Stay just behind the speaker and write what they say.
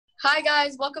Hi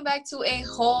guys, welcome back to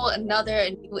another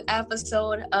new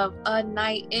episode of A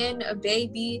Night In,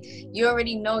 baby. You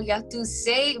already know, you have to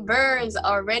say verbs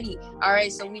already.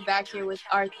 Alright, so we back here with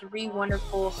our three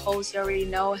wonderful hosts. You already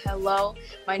know. Hello,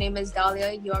 my name is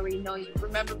Dahlia. You already know. You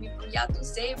remember me from Yatu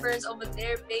Savers over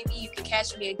there, baby. You can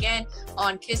catch me again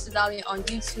on Kiss the Dahlia on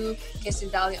YouTube, Kiss the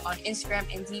Dahlia on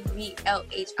Instagram, and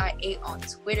DVLHIA on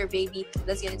Twitter, baby.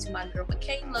 Let's get into my girl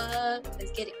Michaela.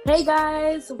 Let's get it. Hey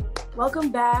guys,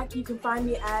 welcome back. You can find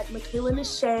me at Michaela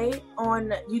Nishay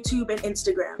on YouTube and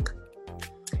Instagram.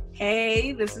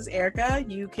 Hey, this is Erica.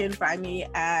 You can find me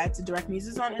at Direct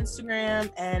Muses on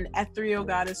Instagram and Ethereal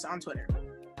Goddess on Twitter.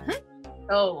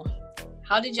 Oh,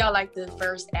 how did y'all like the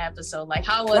first episode? Like,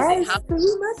 how was it?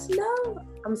 You must know.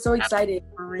 I'm so excited.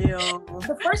 For real.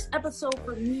 The first episode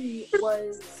for me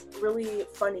was really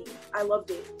funny. I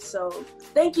loved it. So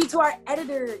thank you to our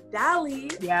editor, Dolly.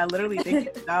 Yeah, literally, thank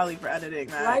you to Dolly for editing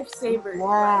that.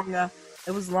 Lifesaver.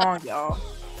 It was long, y'all.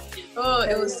 Oh,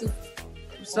 it was super.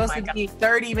 It was supposed to be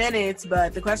 30 minutes,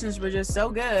 but the questions were just so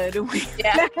good.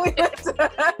 Yeah. We went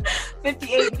to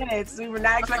 58 minutes. We were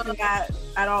not expecting that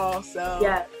at all. So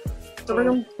yeah. So we're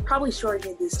gonna probably shorten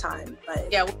it this time, but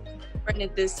yeah, we're shortening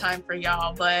it this time for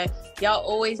y'all. But y'all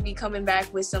always be coming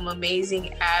back with some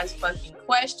amazing ass fucking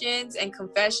questions and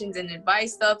confessions and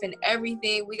advice stuff and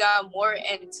everything. We got more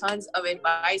and tons of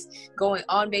advice going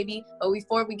on, baby. But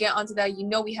before we get onto that, you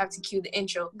know we have to cue the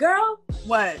intro. Girl,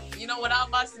 what? You know what I'm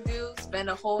about to do?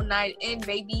 Spend a whole night in,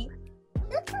 baby.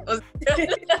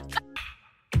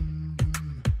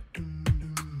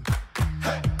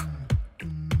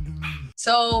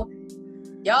 So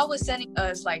y'all was sending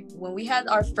us, like, when we had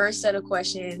our first set of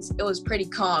questions, it was pretty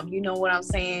calm. You know what I'm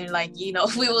saying? Like, you know,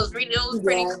 it was pretty calm.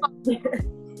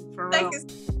 For real.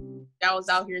 Y'all was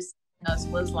out here seeing us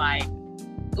was like,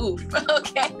 oof,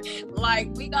 okay?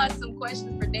 Like, we got some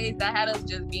questions for days that had us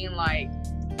just being like,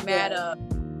 mad up.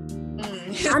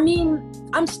 I mean,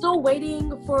 I'm still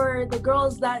waiting for the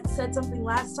girls that said something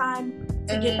last time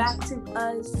to get back to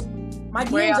us. My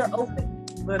DMs are open.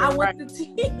 I want the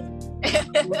tea.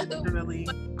 Literally.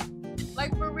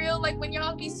 Like, for real, like, when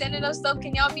y'all be sending us stuff,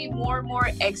 can y'all be more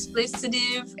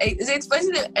explicitive? Is it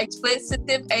explanative?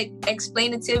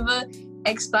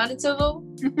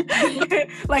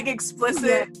 Like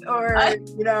explicit, or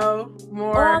you know,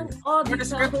 more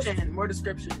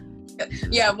description.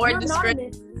 Yeah, more You're description.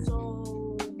 anonymous,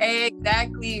 so...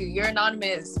 Exactly. You're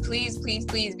anonymous. Please,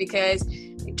 because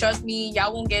trust me,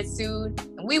 y'all won't get sued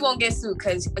and we won't get sued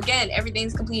because, again,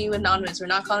 everything's completely anonymous. We're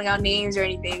not calling out names or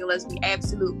anything unless we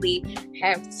absolutely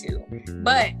have to.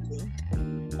 But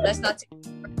let's not take it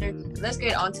further. Let's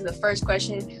get on to the first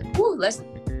question.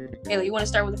 Haley, you want to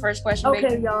start with the first question? Okay,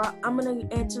 baby? y'all. I'm going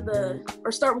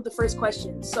to start with the first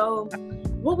question. So,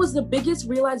 what was the biggest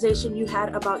realization you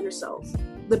had about yourself?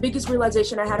 The biggest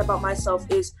realization I had about myself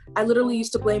is I literally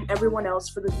used to blame everyone else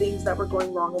for the things that were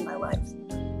going wrong in my life.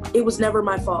 It was never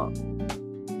my fault.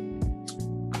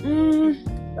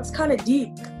 That's kind of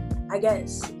deep, I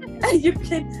guess. Deep for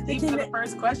the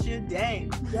first question,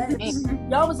 dang. Yes.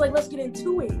 Y'all was like, let's get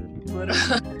into it.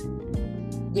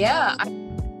 Yeah.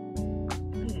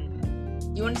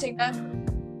 You want to take that?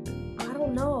 I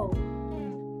don't know.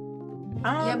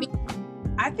 Yeah,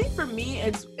 I think for me,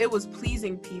 it was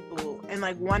pleasing people and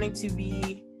like wanting to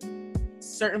be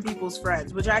certain people's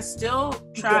friends, which I still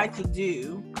try to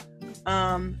do.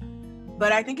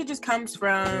 But I think it just comes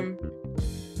from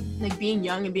like being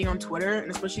young and being on Twitter,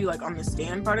 and especially like on the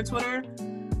stan part of Twitter,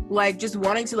 like just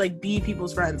wanting to like be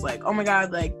people's friends. Like, oh my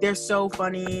God, like they're so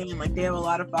funny and like they have a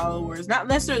lot of followers. Not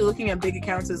necessarily looking at big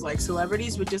accounts as like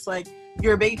celebrities, but just like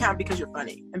you're a big account because you're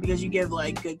funny and because you give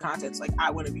like good content. So, like,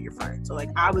 I want to be your friend. So like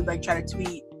I would like try to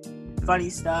tweet funny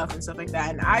stuff and stuff like that.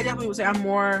 And I definitely would say I'm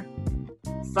more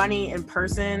funny in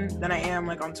person than I am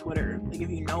like on Twitter. Like, if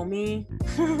you know me,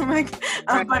 like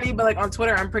I'm funny, but like on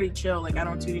Twitter I'm pretty chill. Like I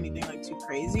don't tweet anything like too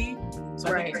crazy.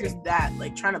 So I think it's just that,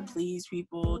 like trying to please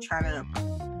people, trying to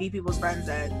be people's friends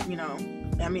that, you know,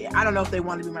 I mean, I don't know if they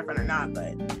want to be my friend or not,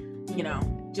 but you know,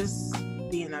 just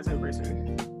being that type of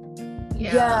person.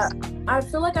 Yeah, I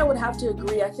feel like I would have to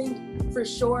agree. I think for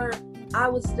sure I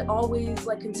was always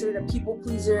like considered a people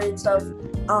pleaser and stuff.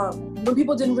 When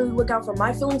people didn't really look out for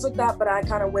my feelings like that, but I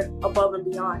kind of went above and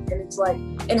beyond. And it's like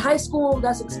in high school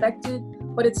that's expected,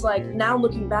 but it's like now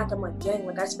looking back, I'm like, dang,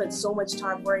 like I spent so much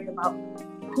time worrying about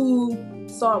who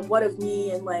thought what of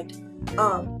me and like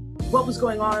what was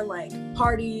going on, like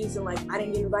parties, and like I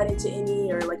didn't get invited to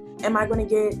any, or like am I going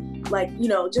to get like, you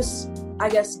know, just I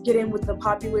guess get in with the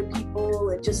popular people,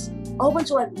 and just a whole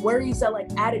bunch of like worries that like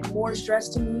added more stress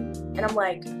to me. And I'm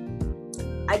like,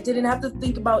 I didn't have to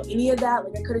think about any of that.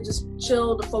 Like I could have just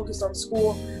chilled, focused on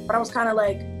school, but I was kind of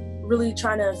like really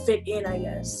trying to fit in, I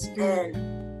guess. And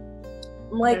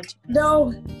I'm like,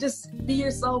 no, just be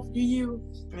yourself, be you.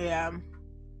 Yeah.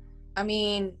 I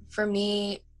mean, for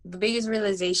me, the biggest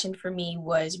realization for me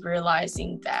was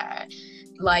realizing that,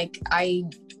 like, I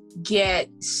get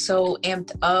so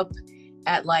amped up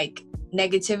at, like,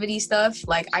 negativity stuff.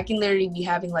 Like, I can literally be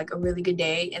having, like, a really good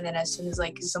day, and then as soon as,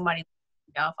 like, somebody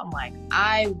off, I'm like,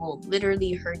 I will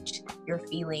literally hurt your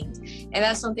feelings. And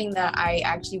that's something that I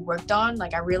actually worked on.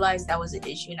 Like, I realized that was an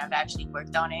issue, and I've actually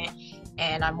worked on it,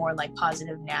 and I'm more like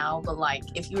positive now. But like,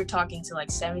 if you were talking to like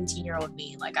 17-year-old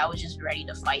me, like I was just ready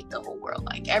to fight the whole world.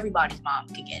 Like everybody's mom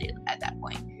could get it at that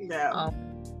point. Yeah.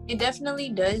 It definitely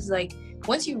does. Like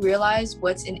once you realize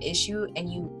what's an issue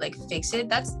and you like fix it,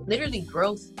 that's literally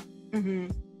growth. Mm-hmm.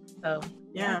 So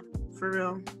yeah, for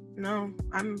real. No,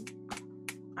 I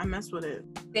mess with it.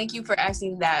 Thank you for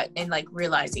asking that and like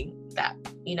realizing that,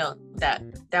 you know, that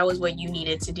was what you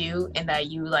needed to do, and that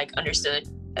you like understood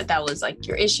that was like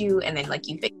your issue, and then like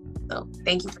you fixed it. So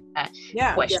thank you for that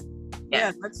question.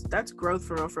 Yeah, that's growth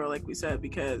for real, like we said,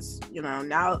 because you know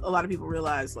now a lot of people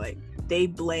realize like they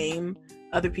blame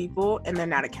other people and they're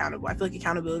not accountable. I feel like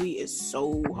accountability is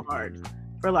so hard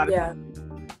for a lot of people.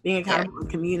 Being accountable and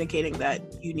communicating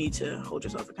that you need to hold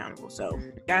yourself accountable. So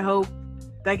I hope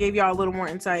that gave y'all a little more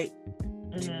insight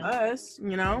to us,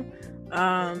 you know.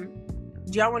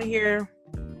 Do y'all want to hear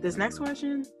this next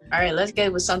question? All right, let's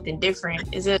get with something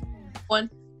different. Is it one?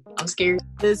 I'm scared.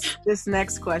 This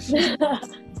next question.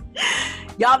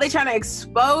 Y'all, they trying to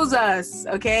expose us,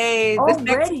 okay? Already?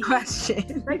 This next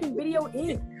question. Breaking video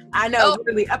in. I know,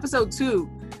 literally, episode 2.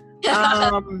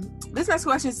 This next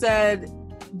question said,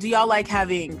 do y'all like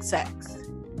having sex?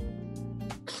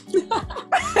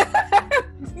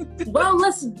 Well,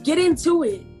 let's get into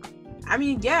it. I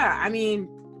mean, yeah. I mean,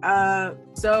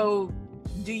 so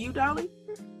do you, Dolly?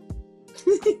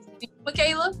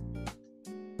 Michaela?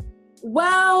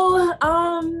 Well,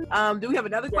 do we have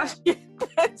another question?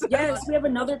 Yes, we have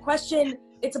another question.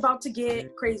 It's about to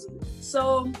get crazy.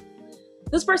 So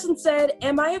this person said,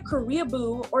 am I a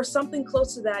Koreaboo or something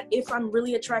close to that if I'm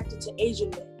really attracted to Asian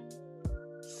men?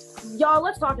 Y'all,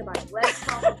 let's talk about it. Let's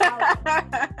talk about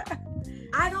it.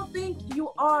 I don't think you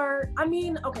are. I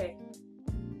mean, okay.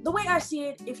 The way I see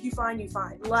it, if you find, you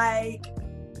find. Like,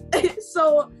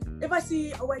 so if I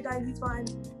see a white guy and he's fine,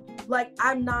 like,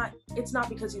 it's not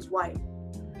because he's white,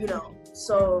 you know?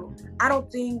 So I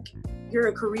don't think you're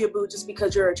a Koreaboo just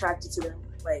because you're attracted to them.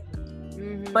 Like,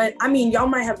 but I mean, y'all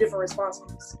might have different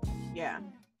responses. Yeah.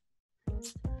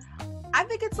 I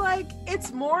think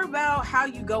it's more about how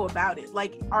you go about it.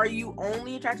 Like, are you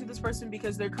only attracted to this person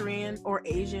because they're Korean or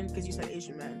Asian? Because you said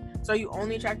Asian men. So are you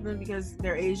only attracted to them because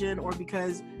they're Asian, or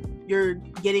because you're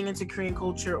getting into Korean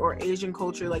culture or Asian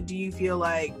culture? Like, do you feel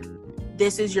like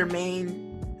this is your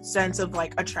main sense of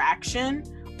like attraction?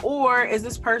 Or is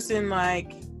this person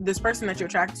that you're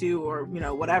attracted to, or, you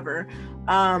know, whatever,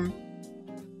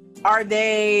 are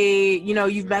they, you know,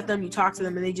 you've met them, you talk to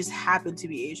them, and they just happen to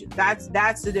be Asian?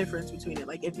 That's the difference between it.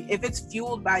 Like, if it's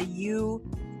fueled by you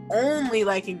only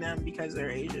liking them because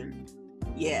they're Asian,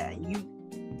 yeah, you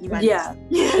might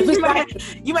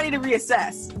you might need to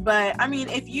reassess. But I mean,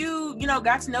 if you know,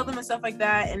 got to know them and stuff like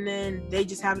that, and then they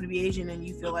just happen to be Asian, and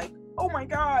you feel like, oh my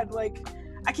god, like,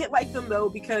 I can't like them though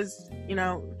because, you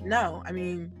know, no, I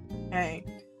mean, hey.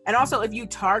 And also, if you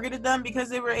targeted them because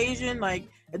they were Asian, like,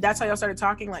 if that's how y'all started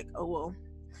talking, like, oh, well,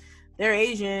 they're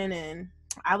Asian and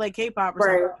I like K-pop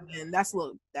or something, and that's a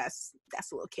little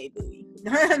K-booty.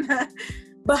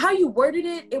 But how you worded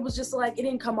it, it was just like, it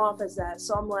didn't come off as that.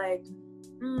 So I'm like,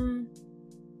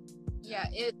 Yeah,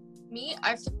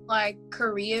 I feel like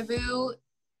Koreaboo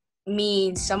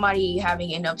means somebody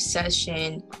having an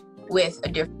obsession with a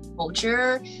different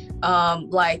culture.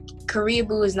 Like,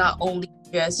 Koreaboo is not only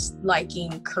just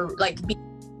liking, like,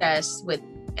 being obsessed with,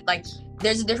 like,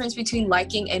 there's a difference between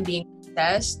liking and being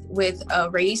obsessed with a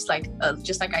race, like,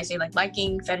 just like I say, like,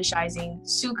 liking, fetishizing,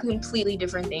 two completely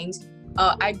different things.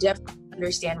 I definitely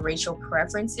understand racial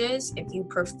preferences. If you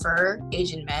prefer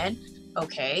Asian men,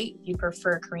 okay. If you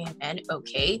prefer Korean men,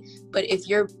 okay. But if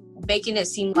you're making it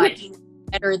seem like you're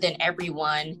better than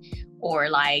everyone, or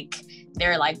like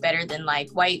they're like better than like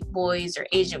white boys or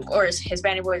Asian or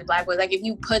Hispanic boys, black boys, like if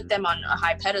you put them on a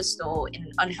high pedestal in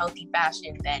an unhealthy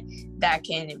fashion, then that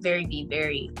can be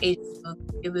very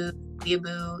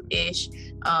Asian-ish.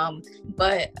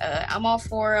 But I'm all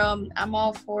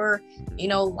for, you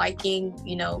know, liking,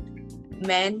 you know,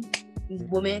 men,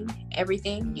 women,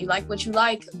 everything. You like what you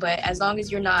like, but as long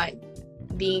as you're not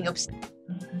being obsessed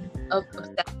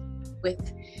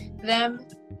with them,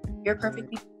 You're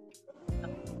perfectly.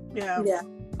 Yeah.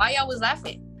 Why y'all was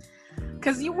laughing?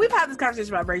 Because we've had this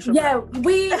conversation about racial. Yeah,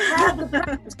 we have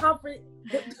the preference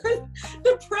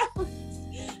the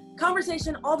preference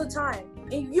conversation all the time,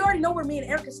 and you already know where me and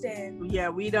Erica stand. Yeah,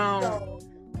 we don't. So.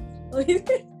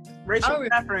 Racial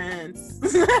preference.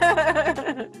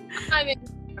 I mean,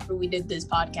 remember we did this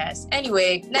podcast.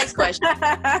 Anyway, next question.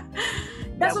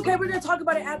 That's okay. We're gonna talk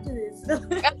about it after this.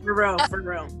 For real.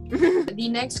 The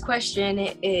next question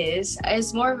is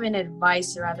more of an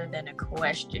advice rather than a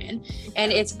question,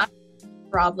 and it's a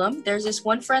problem. There's this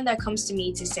one friend that comes to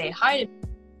me to say hi to me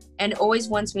and always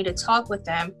wants me to talk with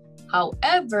them.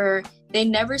 However, they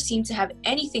never seem to have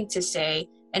anything to say,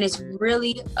 and it's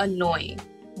really annoying.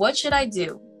 What should I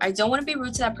do? I don't want to be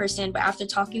rude to that person, but after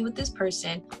talking with this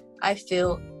person, I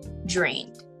feel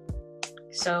drained.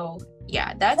 So,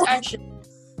 yeah, that's actually...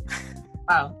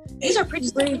 Wow. These are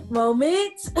pretty... brief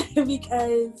moments,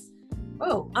 because...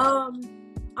 Oh.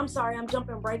 I'm sorry, I'm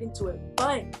jumping right into it,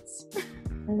 but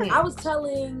I was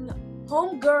telling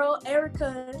homegirl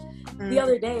Erica the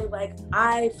other day, like,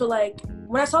 I feel like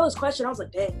when I saw this question, I was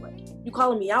like, dang, like, you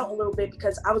calling me out a little bit,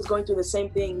 because I was going through the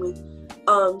same thing with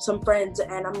some friends,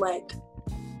 and I'm like,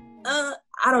 I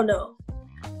don't know.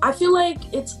 I feel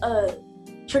like it's a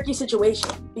tricky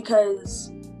situation,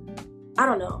 because I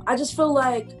don't know. I just feel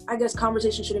like, I guess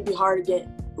conversation shouldn't be hard to get,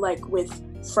 like, with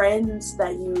friends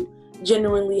that you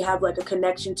genuinely have, like, a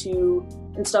connection to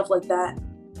and stuff like that.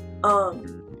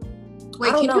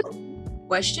 Wait, can you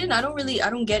question? I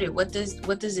don't get it. What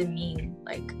does it mean?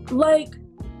 Like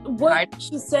what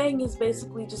she's saying is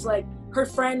basically just like her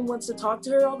friend wants to talk to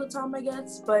her all the time, I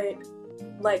guess, but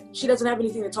like she doesn't have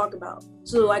anything to talk about.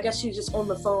 So I guess she's just on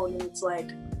the phone and it's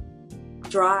like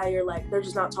dry, or like they're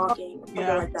just not talking, or something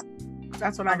like that.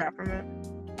 That's what I got from it.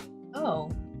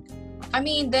 Oh. I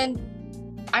mean, then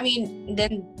are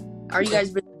you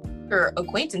guys really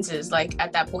acquaintances, like,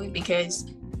 at that point? Because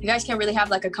you guys can't really have,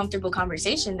 like, a comfortable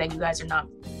conversation, then you guys are not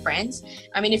friends.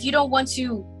 I mean, if you don't want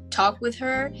to talk with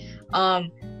her,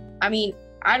 I mean,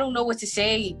 I don't know what to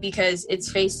say, because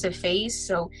it's face to face.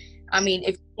 So, I mean,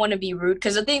 if you want to be rude,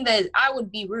 because the thing that I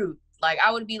would be rude. Like,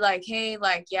 I would be like, hey,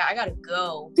 like, yeah, I gotta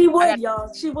go. She would.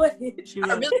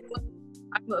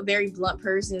 I'm a very blunt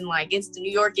person. Like, it's the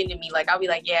New York into me. Like, I'll be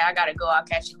like, yeah, I gotta go. I'll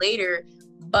catch you later.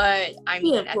 But I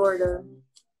mean, Florida.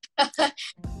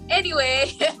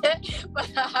 Anyway, but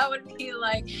I would be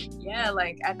like, yeah,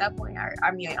 like at that point, are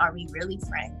we really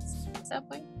friends at that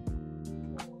point?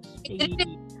 It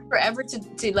didn't forever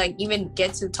to like even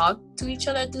get to talk to each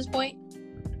other at this point.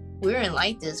 We weren't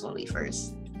like this when we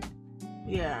first.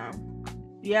 Yeah,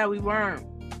 we weren't.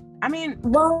 I mean,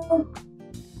 well,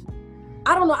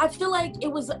 I don't know. I feel like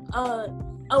it was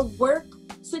a work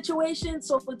situation,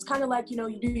 so it's kind of like, you know,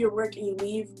 you do your work and you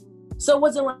leave. So it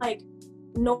wasn't like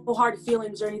no hard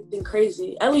feelings or anything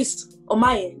crazy, at least on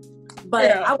my end. But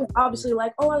yeah. I was obviously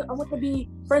like, oh, I want to be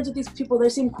friends with these people. They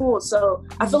seem cool. So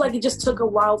I feel like it just took a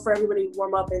while for everybody to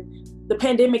warm up, and the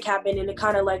pandemic happened, and it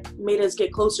kind of like made us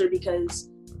get closer because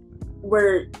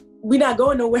we're not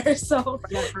going nowhere. So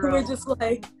we're just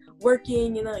like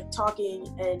working and like talking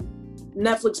and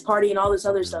Netflix party and all this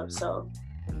other stuff. So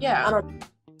yeah, I don't.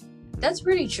 That's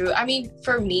pretty true. I mean,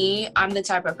 for me, I'm the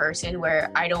type of person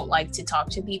where I don't like to talk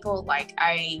to people. Like,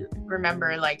 I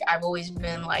remember, like, I've always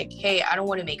been like, hey, I don't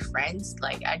want to make friends.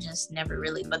 Like, I just never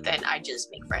really, but then I just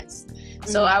make friends.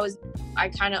 So I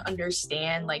kind of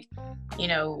understand, like, you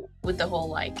know, with the whole,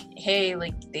 like, hey,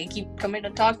 like, they keep coming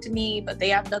to talk to me, but they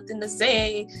have nothing to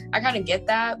say. I kind of get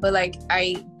that, but, like,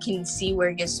 I can see where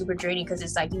it gets super draining, because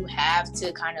it's like you have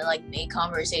to kind of, like, make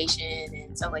conversation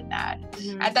and stuff like that.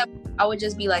 At that point, I would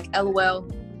just be like, LOL,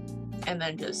 and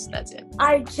then just, that's it.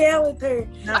 I can't with her.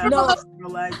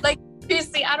 Like,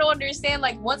 seriously, I don't understand.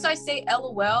 Like, once I say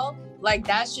LOL, like,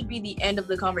 that should be the end of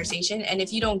the conversation. And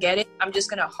if you don't get it, I'm just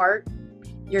gonna heart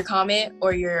your comment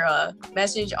or your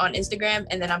message on Instagram,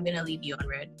 and then I'm gonna leave you on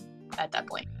red at that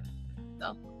point.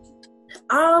 So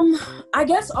I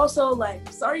guess also, like,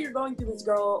 sorry you're going through this,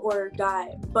 girl or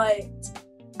guy, but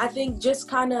I think just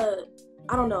kind of,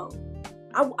 I don't know,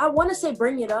 I want to say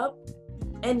bring it up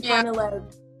and kind of like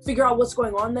figure out what's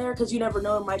going on there, because you never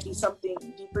know, it might be something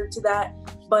deeper to that.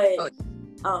 But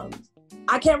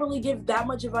I can't really give that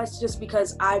much advice, just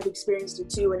because I've experienced it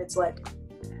too, and it's like,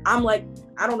 I'm like,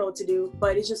 I don't know what to do,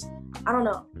 but it's just, I don't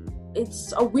know.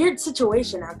 It's a weird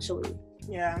situation, actually.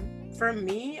 Yeah. For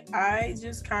me, I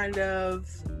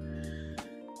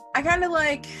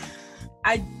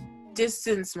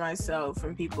distance myself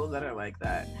from people that are like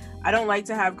that. I don't like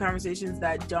to have conversations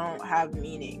that don't have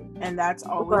meaning. And that's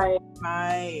always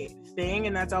my thing.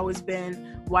 And that's always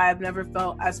been why I've never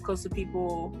felt as close to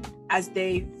people as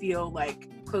they feel like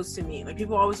close to me. Like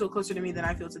people always feel closer to me than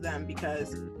I feel to them,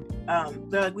 because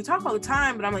they're like, we talk all the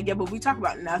time, but I'm like, yeah, but we talk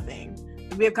about nothing.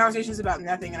 We have conversations about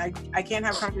nothing, and I can't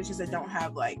have conversations that don't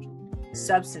have like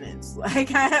substance. Like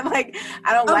I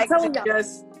don't like to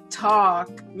just talk,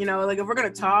 you know. Like if we're gonna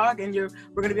talk and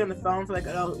we're gonna be on the phone for like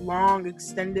a long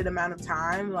extended amount of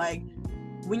time, like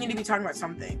we need to be talking about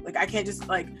something. Like I can't just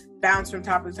like bounce from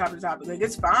topic to topic to topic. Like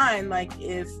it's fine, like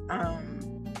if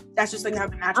that's just like how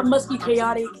the natural. I must be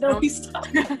chaotic. No, it's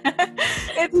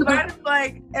fine.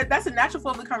 Like that's a natural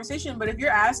flow of the conversation. But if you're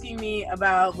asking me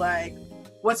about like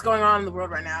what's going on in the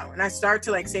world right now, and I start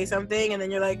to like say something, and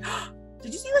then you're like,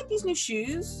 did you see like these new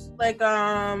shoes? Like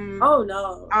oh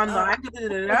no, online,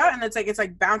 and it's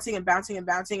like bouncing and bouncing and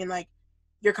bouncing, and like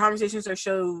your conversations are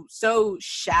so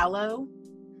shallow.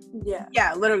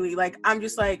 Yeah, literally. Like I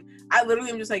literally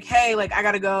am just like, hey, like I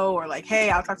gotta go, or like, hey,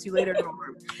 I'll talk to you later.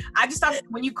 Or I just stop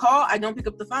when you call. I don't pick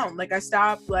up the phone. Like I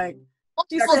stop like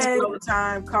texting you all the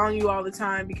time, calling you all the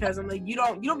time, because I'm like, you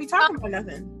don't be talking about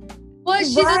nothing. What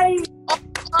she does all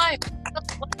the time.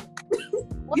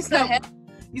 What the heck?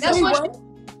 That's why she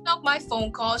off my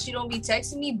phone call. She don't be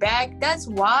texting me back. That's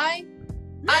why.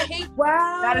 I hate.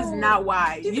 Wow. That is not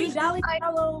why. You shallow.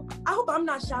 I hope I'm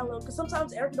not shallow, because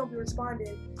sometimes Erica don't be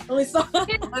responding. Listen,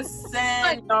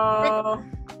 y'all.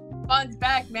 Responds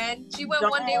back, man. She went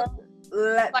one day.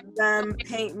 Let them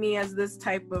paint me as this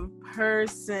type of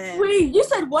person. Wait, you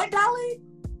said what, Dolly?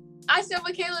 I said,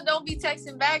 Michaela, don't be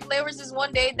texting back. There was this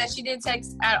one day that she didn't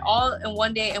text at all, and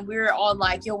one day, and we were all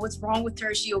like, yo, what's wrong with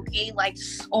her? Is she okay? Like,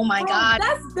 oh my God.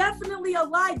 That's definitely a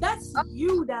lie. That's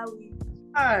you, Dolly.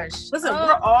 Gosh. Listen,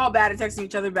 we're all bad at texting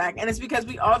each other back, and it's because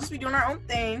we all just be doing our own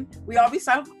thing. We all be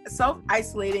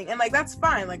self-isolating, and like that's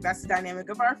fine. Like that's the dynamic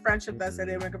of our friendship. That's the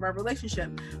dynamic of our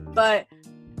relationship. But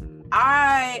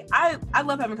I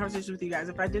love having conversations with you guys.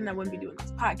 If I didn't, I wouldn't be doing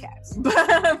this podcast.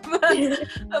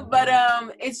 but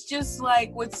it's just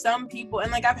like with some people,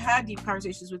 and like I've had deep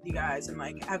conversations with you guys, and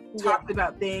like I've talked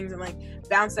about things and like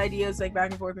bounced ideas like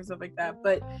back and forth and stuff like that.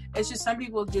 But it's just some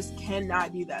people just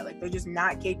cannot do that. Like they're just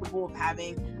not capable of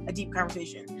having a deep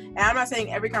conversation. And I'm not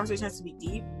saying every conversation has to be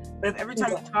deep, but if every time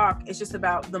we talk, it's just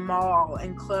about the mall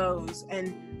and clothes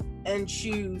and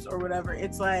shoes or whatever,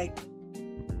 it's like,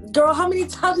 girl, how many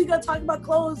times we gonna talk about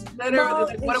clothes? Literally,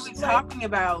 like, what are we talking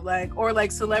about? Like, or like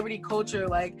celebrity culture.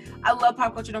 Like, I love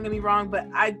pop culture, don't get me wrong, but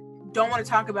I don't want to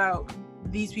talk about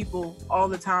these people all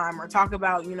the time, or talk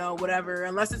about, you know, whatever,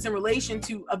 unless it's in relation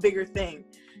to a bigger thing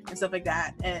and stuff like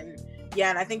that. And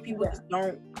and I think people just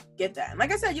don't get that. And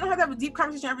like I said, you don't have to have a deep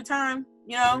conversation every time,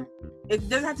 you know? It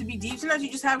doesn't have to be deep. Sometimes you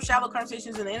just have shallow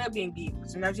conversations and they end up being deep.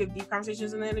 Sometimes you have deep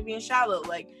conversations and they end up being shallow.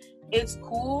 Like, it's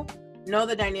cool. Know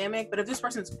the dynamic, but if this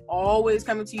person's always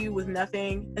coming to you with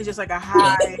nothing, it's just like a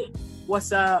hi,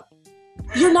 what's up?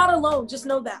 You're not alone. Just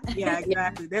know that. Yeah,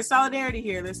 exactly. There's solidarity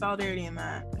here. There's solidarity in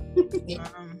that.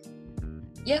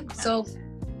 So,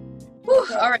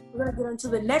 okay, all right. We're gonna get into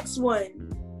the next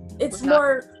one. It's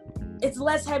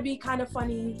less heavy, kind of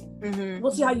funny. Mm-hmm.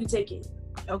 We'll see how you take it.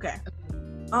 Okay.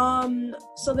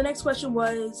 So the next question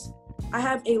was, I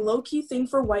have a low-key thing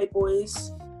for white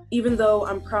boys, even though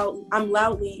I'm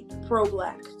loudly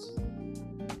pro-black.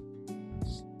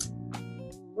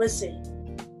 Listen.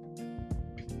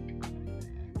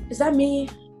 Is that me?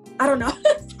 I don't know.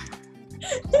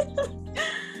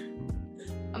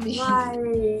 I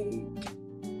mean,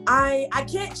 like, I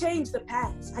can't change the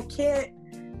past. I can't.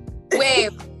 Wait,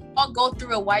 I'll go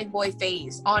through a white boy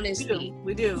phase, honestly.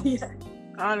 We do. Yeah.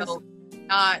 Honestly. So,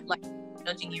 not like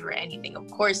judging you or anything. Of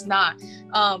course not.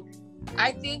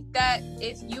 I think that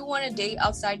if you want to date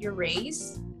outside your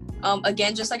race,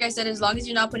 again, just like I said, as long as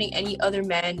you're not putting any other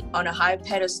men on a high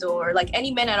pedestal, or like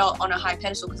any men at all on a high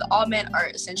pedestal, because all men are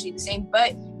essentially the same.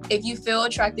 But if you feel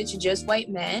attracted to just white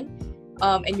men,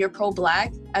 and you're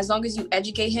pro-black, as long as you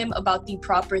educate him about the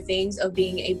proper things of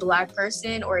being a black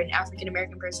person, or an African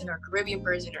American person, or Caribbean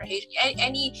person, or Haitian,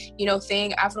 any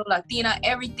thing, Afro Latina,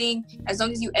 everything, as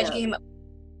long as you educate him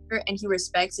and he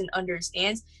respects and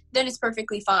understands, then it's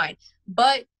perfectly fine.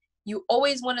 But you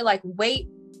always want to like wait,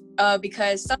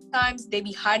 because sometimes they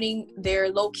be hiding their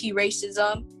low-key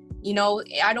racism.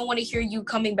 I don't want to hear you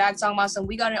coming back talking about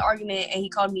we got an argument and he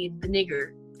called me the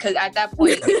nigger, because at that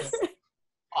point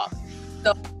off.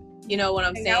 So you know what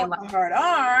I'm saying, like hard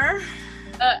R.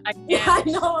 I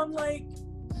know. I'm like,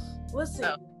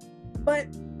 listen, but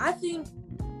I think,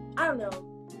 I don't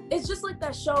know, it's just like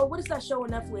that show. What is that show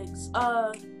on Netflix?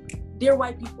 Dear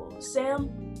White People.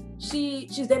 Sam,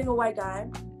 she's dating a white guy,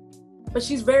 but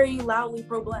she's very loudly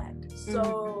pro-black.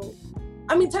 So,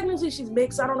 I mean, technically she's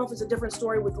mixed. I don't know if it's a different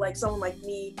story with like someone like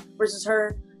me versus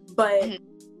her, but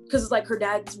because it's like her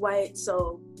dad's white,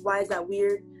 so why is that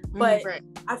weird? But Right.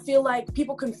 I feel like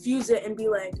people confuse it and be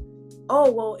like, oh,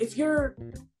 well, if you're,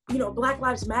 Black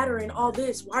Lives Matter and all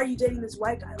this, why are you dating this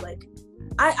white guy? Like,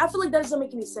 I feel like that doesn't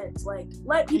make any sense. Like,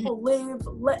 let people live.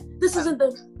 We're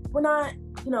not,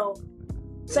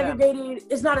 segregated.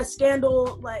 It's not a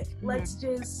scandal. Like, let's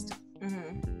just,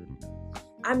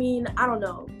 I mean, I don't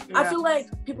know. Yeah. I feel like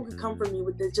people could come for me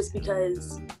with this just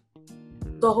because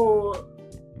the whole,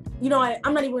 I'm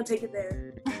not even going to take it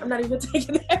there. I'm not even going to take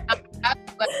it there. I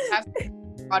have to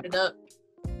brought it up.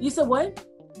 You said what?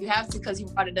 You have to because you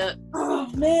brought it up. Oh,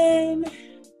 man.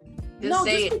 Just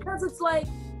say just it. because it's like,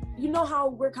 you know how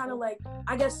we're kind of like,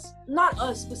 I guess, not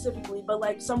us specifically, but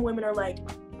like some women are like,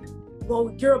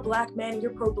 well, you're a black man and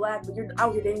you're pro-black, but you're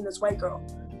out here dating this white girl.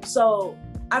 So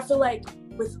I feel like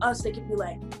with us, they could be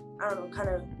like, I don't know, kind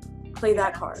of play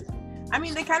that card. I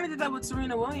mean, they kind of did that with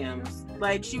Serena Williams.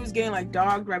 Like, she was getting like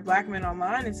dogged by black men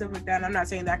online and stuff like that. And I'm not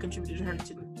saying that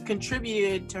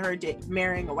contributed to her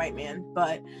marrying a white man,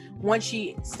 but once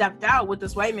she stepped out with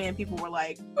this white man, people were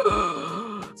like,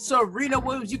 Serena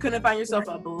Williams, you couldn't find yourself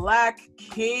a black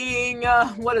king.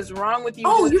 What is wrong with you?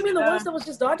 Oh, you mean the ones that was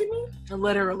just dogging me?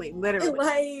 Literally.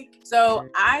 Like, so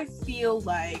I feel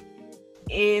like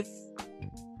if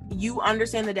you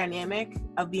understand the dynamic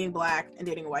of being black and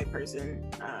dating a white person,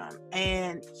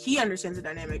 and he understands the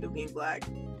dynamic of being white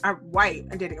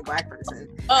and dating a black person.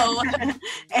 Oh.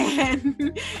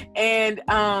 and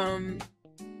I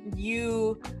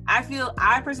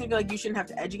personally feel like you shouldn't have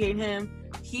to educate him.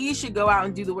 He should go out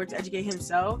and do the work to educate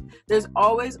himself. There's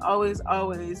always,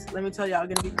 let me tell y'all,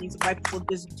 gonna be things white people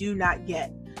just do not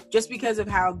get. Just because of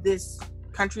how this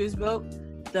country is built,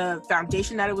 the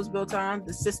foundation that it was built on,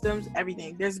 the systems,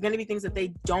 everything. There's going to be things that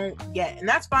they don't get. And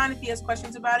that's fine if he has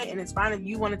questions about it. And it's fine if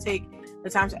you want to take the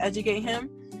time to educate him.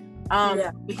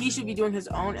 But he should be doing his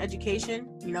own education,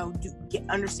 get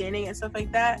understanding and stuff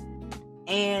like that.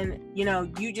 And,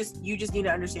 you just need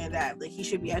to understand that. Like, he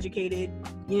should be educated.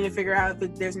 You need to figure out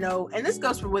if there's no, and this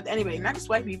goes for with anybody, not just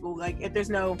white people. Like, if there's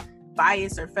no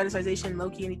bias or fetishization,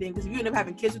 low-key, anything. Because if you end up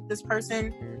having kids with this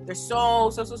person, there's so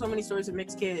many stories of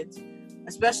mixed kids,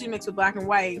 especially mixed with black and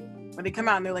white, where they come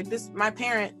out and they're like, my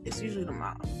parent, it's usually the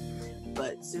mom.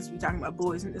 But since we're talking about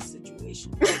boys in this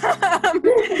situation, literally,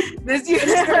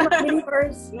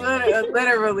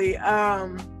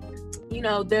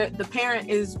 the parent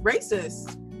is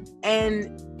racist.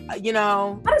 And, how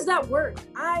does that work?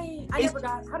 I never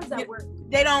got, how does that work?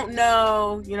 They don't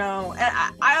know, and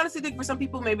I honestly think for some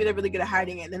people, maybe they're really good at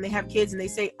hiding it. And then they have kids and they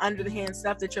say under the hand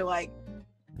stuff that you're like,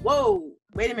 whoa,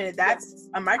 wait a minute, that's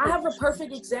a micro. I have a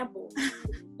perfect example.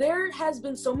 There has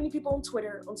been so many people on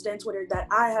Twitter, on Stan Twitter, that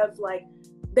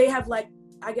they have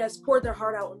I guess, poured their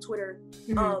heart out on Twitter,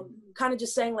 kind of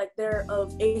just saying like they're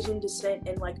of Asian descent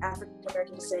and like African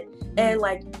American descent, and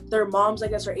like their moms, I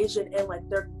guess, are Asian, and like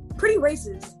they're pretty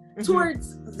racist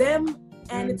towards them,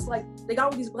 and it's like they got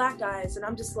with these black guys, and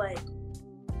I'm just like,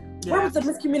 where was the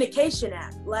miscommunication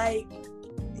at? Like,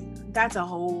 that's a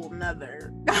whole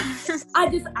nother.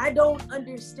 I don't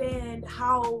understand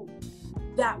how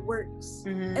that works.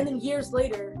 And then years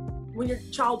later, when your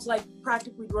child's like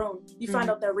practically grown, you find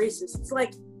out they're racist. It's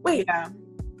like, wait,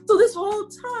 so this whole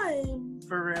time,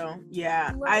 for real,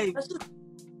 yeah. Like,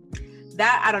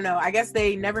 I don't know. I guess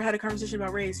they never had a conversation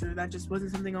about race, or that just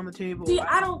wasn't something on the table. See,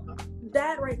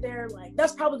 that right there, like,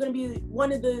 that's probably going to be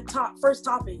one of the first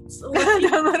topics.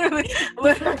 literally,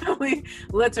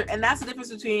 and that's the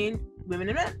difference between women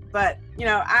and men. But,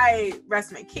 I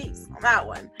rest my case on that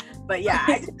one. But yeah,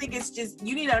 I just think it's just,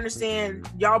 you need to understand,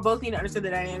 y'all both need to understand the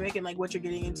dynamic and like what you're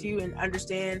getting into, and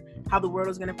understand how the world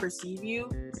is going to perceive you.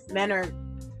 Men are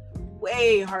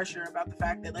way harsher about the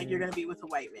fact that like you're going to be with a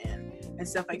white man and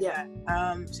stuff like that.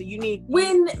 So you need,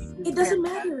 when it doesn't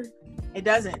matter. It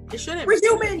doesn't. It shouldn't. We're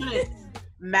human. It shouldn't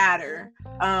matter.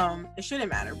 It shouldn't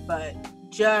matter.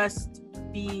 But just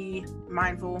be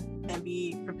mindful and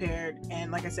be prepared.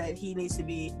 And like I said, he needs to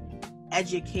be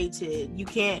educated. You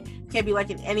can't be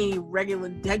like any regular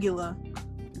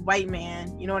white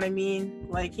man. You know what I mean?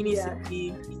 Like, he needs to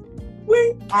be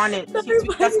on it. He needs to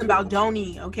be testing about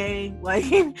Donnie. Okay, like,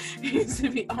 he needs to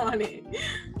be on it.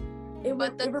 It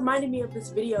reminded me of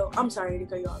this video. I'm sorry to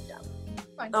cut you off, Dad.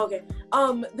 Okay.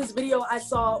 This video I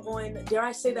saw on, dare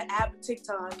I say, the app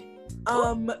TikTok.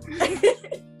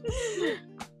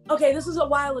 Okay, this was a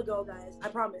while ago, guys, I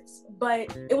promise.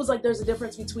 But it was like, there's a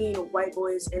difference between white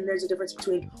boys and there's a difference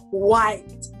between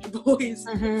white boys.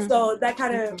 So that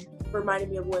kind of reminded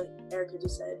me of what Erica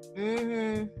just said.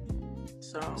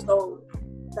 So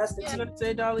that's the you gonna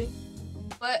say, Dolly?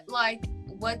 But like,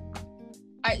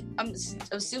 I'm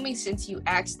assuming since you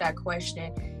asked that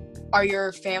question, are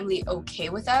your family okay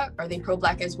with that? Are they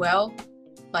pro-Black as well?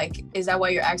 Like, is that why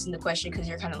you're asking the question? Because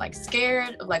you're kind of like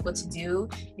scared of like what to do?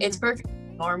 It's perfectly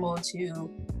normal to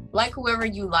like whoever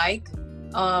you like,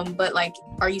 but like,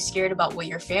 are you scared about what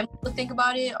your family will think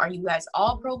about it? Are you guys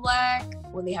all pro-Black?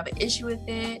 Will they have an issue with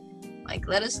it? Like,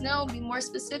 let us know. Be more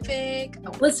specific.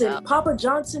 Listen, Papa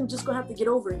Johnson just gonna have to get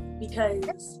over it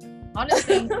because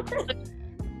honestly,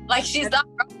 like, she's not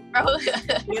wrong, bro. At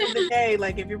the end of the day,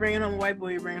 like, if you're bringing home a white boy,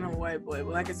 you're bringing home a white boy.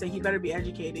 But like I said, he better be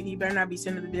educated. He better not be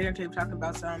sitting at the dinner table talking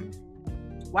about some.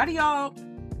 Why do y'all?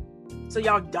 So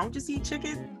y'all don't just eat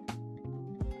chicken?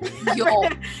 Yo,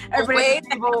 everybody at the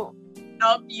table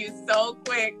help you so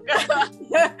quick.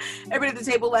 Everybody at the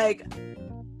table like,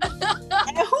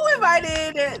 and who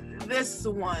invited this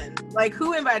one? Like,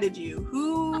 who invited you?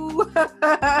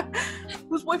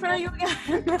 Whose boyfriend are you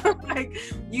again? Like,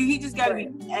 he just gotta be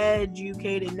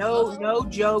educated. No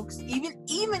jokes.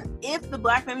 Even if the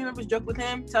Black family members joke with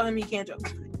him, tell him he can't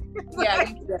joke.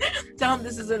 Yeah, tell him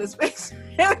this isn't a space for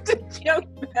him to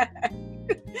joke back.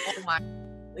 Oh my.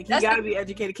 Like, he gotta be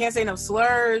educated. Can't say no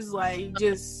slurs. Like,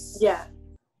 just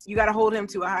you gotta hold him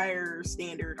to a higher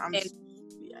standard.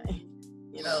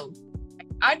 You know,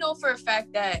 I know for a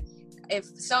fact that if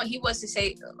he was to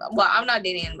say, well, I'm not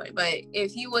dating anybody, but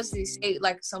if he was to say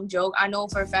like some joke, I know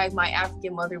for a fact my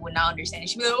African mother would not understand it.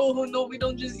 She'd be like, oh no, we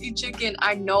don't just eat chicken.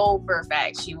 I know for a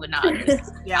fact she would not understand.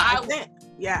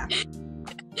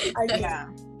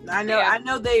 I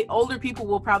know they older people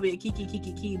will probably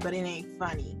kiki, but it ain't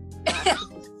funny.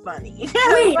 It's funny.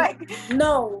 Wait, like,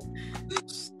 no.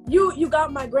 You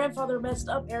got my grandfather messed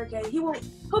up, Erica. He'll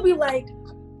be like,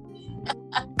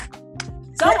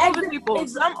 some older people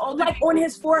on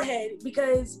his forehead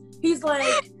because he's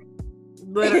like,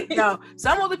 no,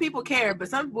 some older people care, but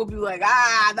some people be like,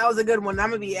 that was a good one. I'm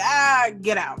gonna be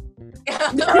get out.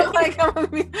 Like, I'm gonna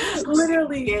be,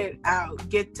 literally get out,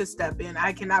 get to step in.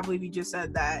 I cannot believe you just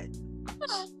said that.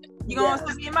 You gonna want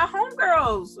to be my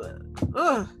homegirls?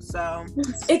 So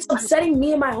it's upsetting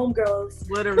me and my homegirls.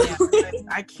 Literally,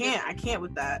 I can't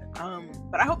with that.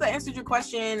 But I hope that answered your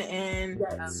question and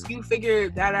you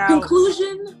figured that out.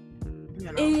 Conclusion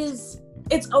is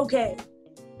it's okay.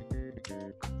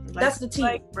 That's the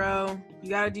tea, bro. You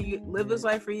gotta live this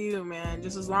life for you, man.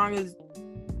 Just as long as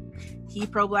he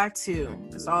pro-Black too.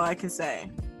 That's all I can say.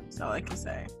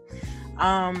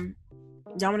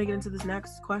 Y'all want to get into this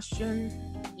next question?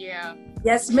 Yeah.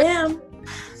 Yes, ma'am.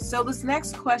 So this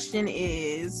next question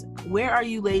is, where are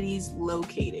you ladies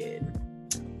located?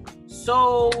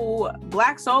 So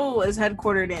Black Soul is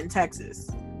headquartered in Texas.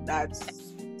 That's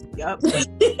where we're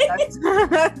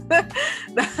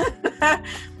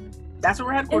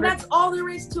headquartered. And that's all there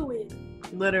is to it.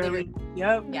 Literally.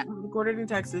 Yep. Yeah. Headquartered in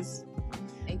Texas.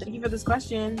 Thank you for this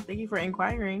question. Thank you for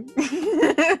inquiring. Thank you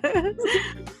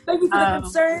for the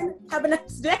concern. Have a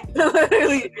nice day.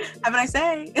 Literally. Have a nice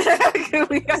day.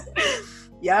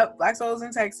 Yep. Black Souls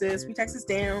in Texas. We Texas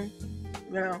down.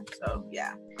 So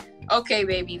yeah. Okay,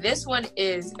 baby. This one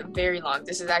is very long.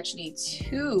 This is actually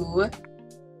 2,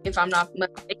 if I'm not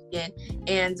mistaken.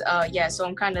 And so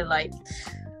I'm kind of like,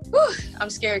 I'm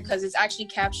scared because it's actually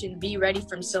captioned, be ready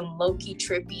from some low-key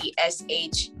trippy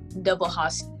SH double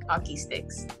hockey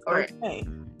sticks or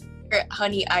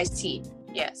honey iced tea.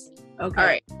 Yes. Okay. All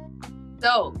right.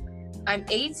 So I'm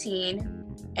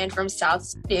 18 and from South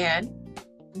Sudan,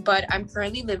 but I'm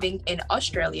currently living in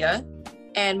Australia.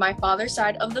 And my father's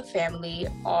side of the family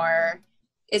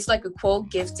it's like a quote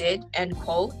gifted end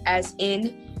quote, as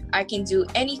in I can do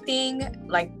anything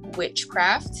like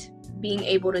witchcraft, being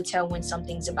able to tell when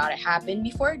something's about to happen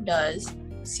before it does,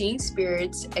 seeing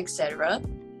spirits, etc.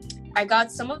 I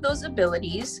got some of those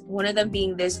abilities, one of them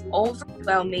being this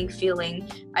overwhelming feeling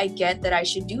I get that I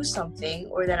should do something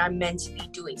or that I'm meant to be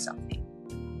doing something.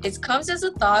 It comes as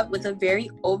a thought with a very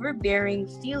overbearing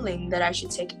feeling that I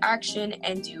should take action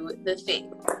and do the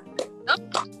thing.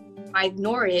 I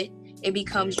ignore it, it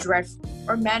becomes dreadful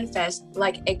or manifest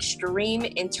like extreme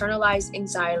internalized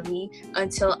anxiety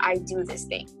until I do this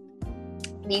thing.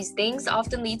 These things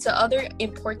often lead to other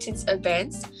important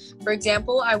events. For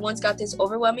example, I once got this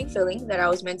overwhelming feeling that I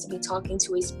was meant to be talking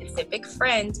to a specific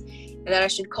friend and that I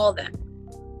should call them.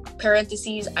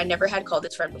 Parentheses, I never had called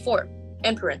this friend before.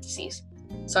 End parentheses.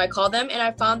 So I called them and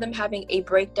I found them having a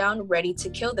breakdown ready to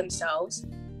kill themselves.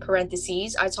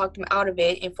 Parentheses, I talked them out of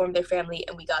it, informed their family,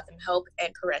 and we got them help.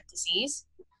 End parentheses.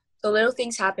 So little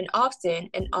things happen often,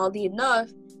 and oddly enough,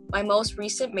 my most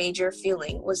recent major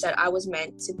feeling was that I was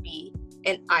meant to be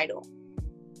an idol,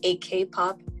 a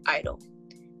K-pop idol.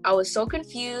 I was so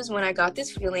confused when I got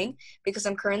this feeling because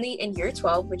I'm currently in year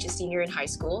 12, which is senior in high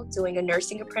school, doing a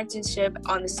nursing apprenticeship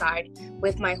on the side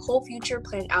with my whole future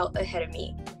planned out ahead of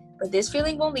me. But this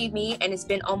feeling won't leave me, and it's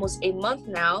been almost a month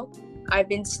now. I've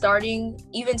been started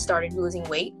losing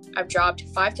weight. I've dropped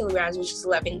 5 kilograms, which is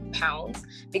 11 pounds,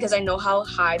 because I know how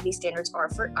high these standards are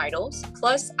for idols.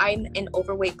 Plus, I'm an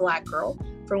overweight black girl,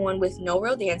 for one with no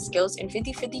real dance skills, and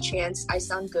 50-50 chance I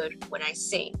sound good when I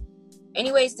sing.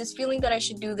 Anyways, this feeling that I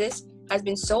should do this has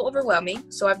been so overwhelming,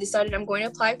 so I've decided I'm going to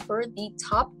apply for the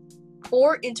top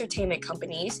 4 entertainment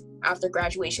companies after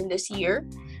graduation this year.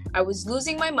 I was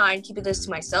losing my mind keeping this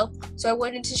to myself, so I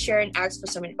wanted to share and ask for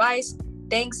some advice.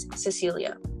 Thanks,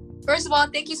 Cecilia. First of all,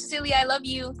 thank you, Cecilia. I love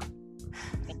you.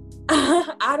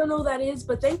 I don't know who that is,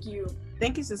 but thank you.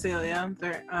 Thank you, Cecilia,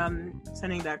 for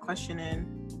sending that question in.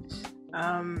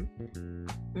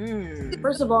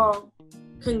 First of all,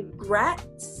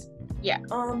 congrats. Yeah.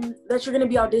 That you're gonna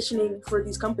be auditioning for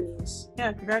these companies.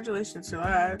 Yeah, congratulations to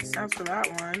us. Sounds for that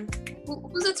one.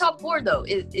 Who's the top 4 though?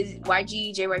 Is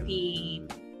YG, JYP,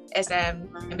 SM,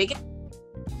 and Big Hit?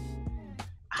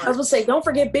 I was gonna say, don't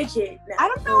forget Big Hit. I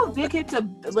don't know if Big Hit's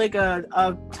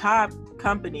a top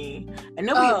company, and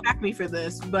nobody attacked me for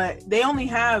this, but they only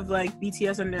have like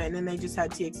BTS under it, and then they just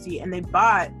had TXT, and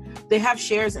they have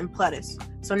shares in Pledis.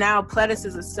 So now Pledis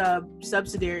is a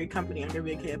subsidiary company under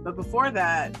Big Hit, but before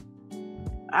that,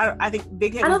 I think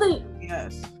Big Hit.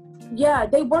 Yes. Yeah,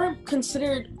 they weren't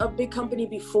considered a big company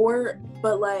before,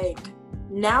 but like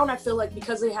now, I feel like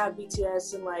because they have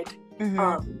BTS and like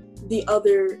the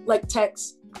other like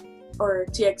Tex or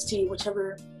TXT,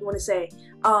 whichever you want to say,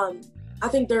 I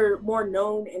think they're more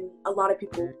known and a lot of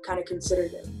people kind of consider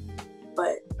them.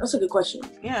 But that's a good question.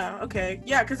 Yeah, okay.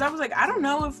 Yeah, because I was like, I don't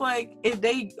know if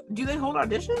they hold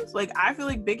auditions? Like, I feel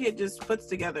like Big Hit just puts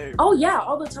together. Oh, yeah,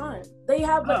 all the time. They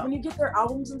have, like, when you get their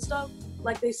albums and stuff,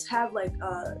 like, they have, like,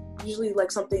 usually,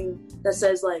 like, something that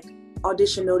says, like,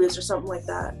 audition notice or something like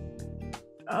that.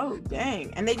 Oh,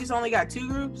 dang. And they just only got 2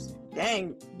 groups?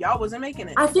 Dang, y'all wasn't making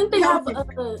it. I think they have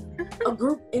a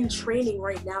group in training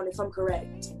right now, if I'm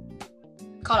correct.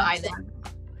 Called Isaac.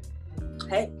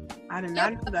 Hey. I did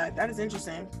not know that. That is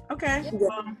interesting. Okay.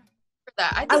 Yeah.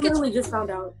 I literally just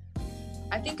found out.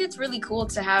 I think it's really cool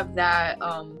to have that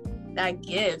that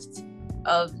gift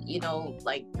of, you know,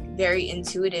 like very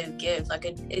intuitive gift. Like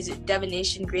is it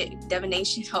divination?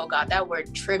 Divination? Oh God, that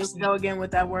word trips me. Go again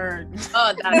with that word.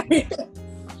 Oh,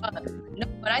 no,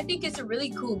 but I think it's a really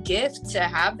cool gift to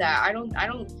have that.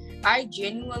 I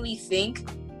genuinely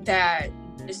think that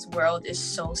this world is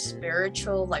so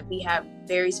spiritual. Like, we have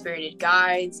very spirited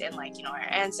guides and, like, you know, our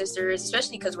ancestors,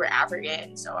 especially because we're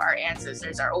African, so our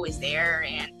ancestors are always there.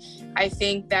 And I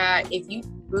think that if you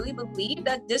really believe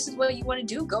that this is what you want to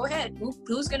do, go ahead.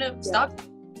 Who's gonna stop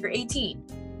you? You're 18.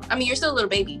 I mean, you're still a little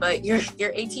baby, but you're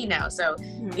 18 now. So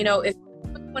you know, if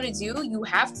what you want to do, you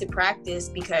have to practice,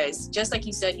 because just like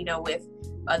you said, you know, with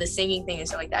the singing thing and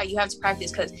stuff like that, you have to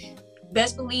practice, because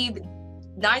best believe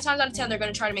 9 times out of 10 they're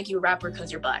going to try to make you a rapper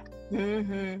because you're black.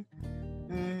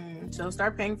 So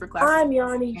start paying for classes. I'm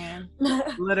Yanni.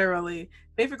 Literally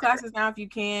pay for classes now if you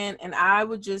can. And I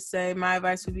would just say my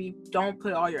advice would be, don't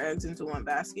put all your eggs into one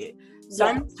basket.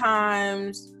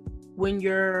 Sometimes when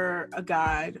you're a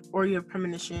guide or you have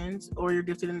premonitions or you're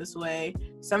gifted in this way,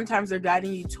 sometimes they're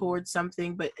guiding you towards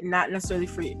something, but not necessarily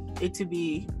for it to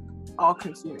be all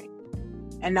consuming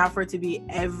and not for it to be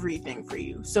everything for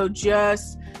you. So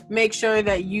just make sure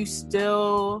that you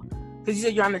still, because you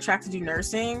said you're on the track to do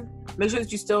nursing, make sure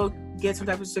that you still get some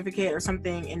type of certificate or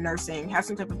something in nursing, have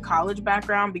some type of college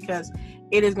background, because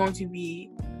it is going to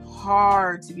be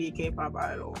hard to be a K-pop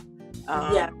idol.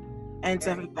 And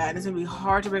stuff like that. It's going to be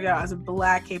hard to break out as a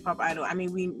black K-pop idol. I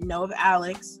mean, we know of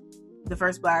Alex, the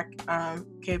first black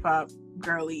K-pop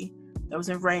girly that was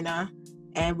in Reina,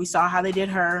 and we saw how they did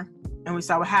her, and we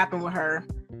saw what happened with her.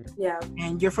 Yeah.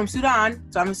 And you're from Sudan,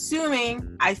 so I'm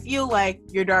assuming, I feel like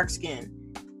you're dark skinned.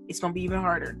 It's going to be even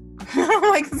harder.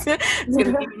 Like, it's going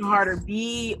to be even harder.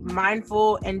 Be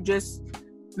mindful and just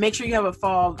make sure you have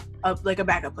a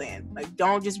backup plan. Like,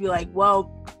 don't just be like,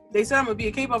 well, they said I'm going to be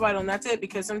a K-pop idol and that's it,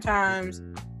 because sometimes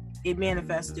it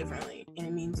manifests differently and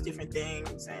it means different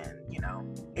things, and, you know,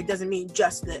 it doesn't mean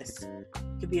just this.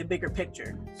 It could be a bigger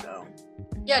picture, so.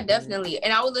 Yeah, definitely.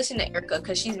 And I would listen to Erica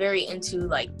because she's very into,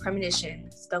 like, premonition,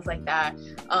 stuff like that.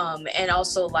 And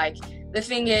also, like, the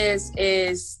thing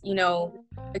is, you know,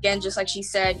 again, just like she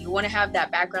said, you want to have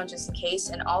that background just in case.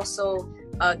 And also,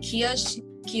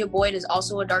 Kia Boyd is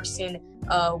also a dark-skinned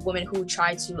woman who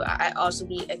tried to also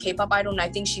be a K-pop idol, and I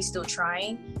think she's still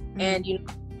trying. And, you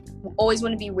know, always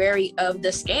want to be wary of the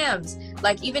scams.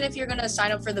 Like, even if you're going to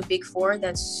sign up for the Big Four,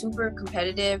 that's super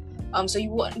competitive. So you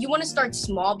want to start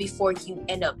small before you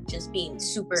end up just being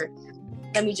super.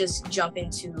 Let me just jump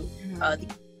into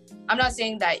I'm not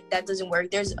saying that doesn't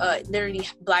work. There's literally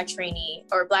black trainee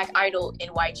or black idol in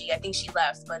YG. I think she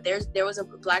left, but there was a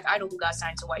black idol who got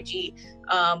signed to YG.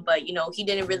 But you know, he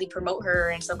didn't really promote her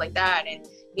and stuff like that. And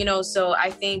you know, so I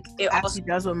think it also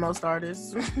does with most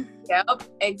artists. Yep,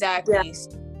 exactly. Yeah.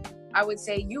 I would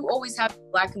say you always have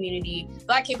black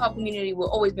K-pop community will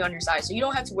always be on your side. So you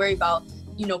don't have to worry about,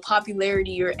 you know,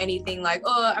 popularity or anything like,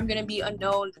 oh, I'm gonna be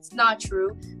unknown. It's not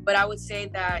true. But I would say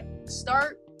that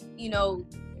start, you know,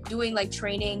 doing like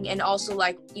training, and also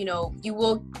like, you know, you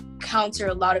will counter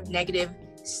a lot of negative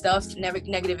stuff,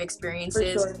 negative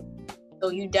experiences. For sure. So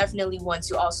you definitely want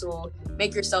to also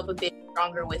make yourself a bit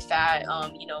stronger with that,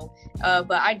 you know.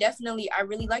 But I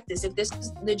really like this. If this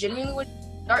is legitimately what,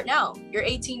 start now. You're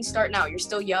 18, start now. You're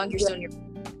still young. You're still in your,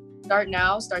 start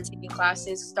now. Start taking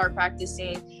classes. Start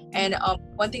practicing. And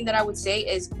one thing that I would say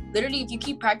is, literally, if you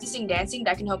keep practicing dancing,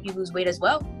 that can help you lose weight as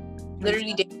well.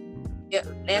 Literally,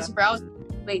 dancing for hours.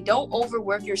 Wait, don't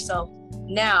overwork yourself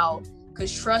now,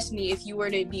 because trust me, if you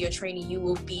were to be a trainee, you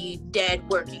will be dead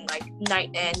working like night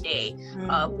and day.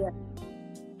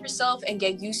 Yourself and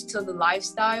get used to the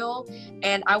lifestyle.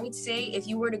 And I would say, if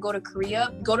you were to go to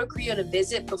Korea to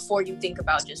visit before you think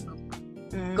about just moving.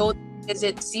 Go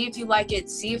visit, see if you like it,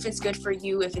 see if it's good for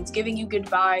you, if it's giving you good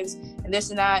vibes and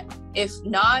this and that. If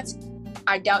not,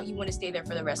 I doubt you want to stay there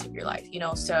for the rest of your life, you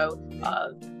know. So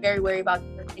very wary about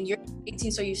that. And you're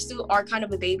 18, so you still are kind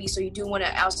of a baby, so you do want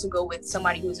to also go with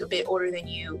somebody who's a bit older than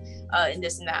you, and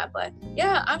this and that. But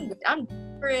yeah, I'm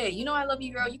for it. You know, I love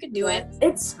you, girl. You can do it.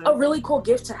 It's a really cool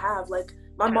gift to have. Like,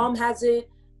 my mom has it.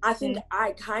 I think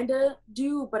I kind of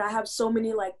do, but I have so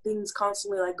many like things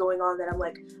constantly like going on that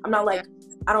I'm not like,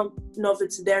 I don't know if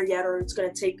it's there yet, or it's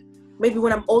gonna take, maybe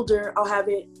when I'm older I'll have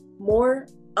it more.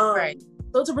 Right.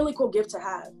 So it's a really cool gift to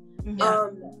have.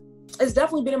 It's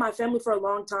definitely been in my family for a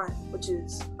long time, which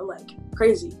is like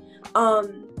crazy.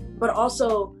 But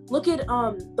also look at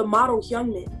the model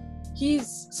Hyungmin.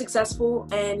 He's successful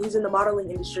and he's in the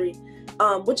modeling industry,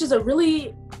 which is a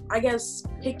really, I guess,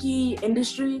 picky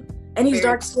industry. And he's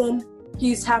dark skinned.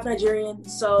 He's half Nigerian,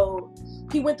 so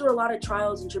he went through a lot of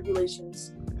trials and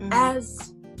tribulations,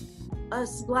 as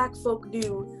us Black folk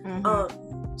do.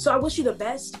 So I wish you the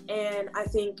best, and I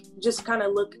think just kind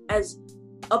of look as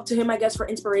up to him, I guess, for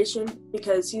inspiration,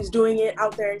 because he's doing it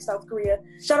out there in South Korea.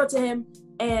 Shout out to him,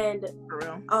 and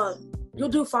you'll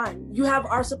do fine. You have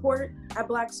our support at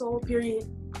Black Soul, period.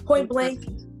 Point blank.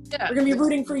 Yeah. We're gonna be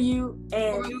rooting for you,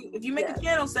 and if you make a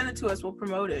channel, send it to us. We'll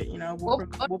promote it. You know, we'll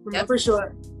promote it for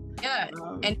sure. Yeah,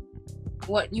 and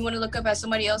what you want to look up as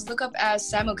somebody else, look up as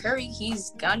Samuel Curry.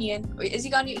 He's Ghanaian. Is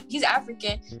he Ghanaian? He's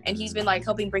African, and he's been like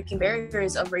helping breaking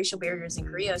barriers of racial barriers in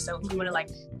Korea. So if you want to like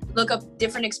look up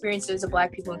different experiences of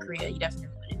Black people in Korea, you definitely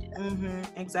want to do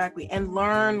that. Exactly, and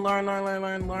learn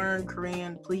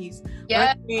Korean, please. Yeah,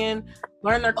 learn Korean,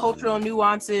 learn their cultural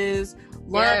nuances.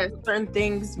 Learn what certain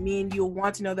things mean. You'll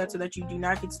want to know that so that you do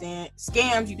not get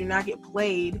scams, you do not get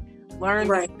played. Learn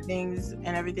these things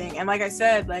and everything. And like I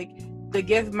said, like the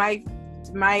gift might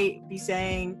be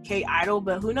saying K-Idol,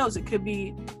 but who knows? It could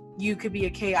be, you could be a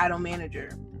K-Idol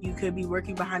manager. You could be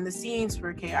working behind the scenes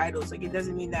for K-Idols. Like, it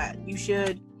doesn't mean that. You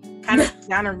should kind of sit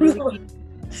down and really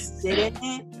sit in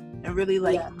it and really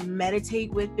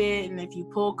meditate with it. And if you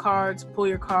pull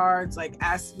your cards, like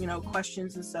ask,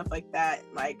 questions and stuff like that.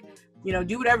 Like,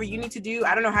 do whatever you need to do.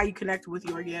 I don't know how you connect with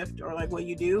your gift or like what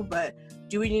you do, but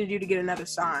do what you need to do to get another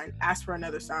sign. Ask for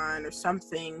another sign or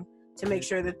something to make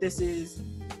sure that this is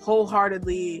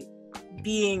wholeheartedly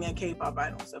being a K-pop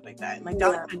idol and stuff like that. Like,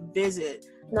 don't even visit.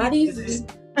 Not easy.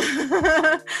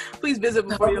 Please visit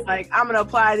before you're like, I'm gonna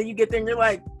apply. Then you get there and you're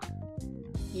like,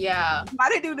 why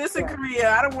they do this in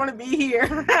Korea? I don't want to be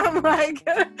here. I'm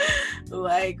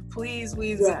like, please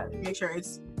make sure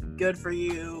it's good for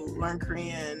you. Learn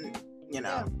Korean.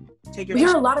 Take your. We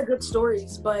hear a lot of good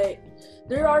stories, but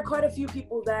there are quite a few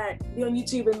people that be on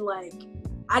YouTube and like,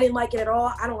 I didn't like it at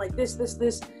all. I don't like this,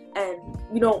 and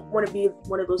you don't want to be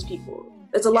one of those people.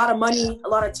 It's a lot of money, a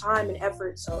lot of time and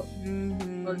effort. So,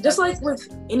 just like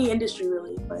with any industry,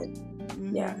 really. But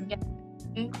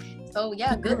So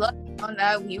good luck on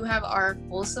that. You have our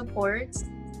full support.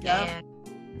 And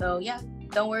so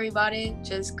don't worry about it.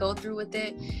 Just go through with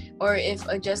it. Or if,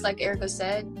 just like Erica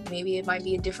said, maybe it might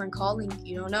be a different calling.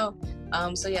 You don't know.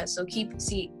 So keep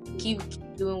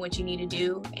doing what you need to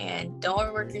do, and don't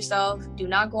overwork yourself. Do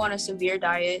not go on a severe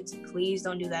diet. Please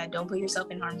don't do that. Don't put yourself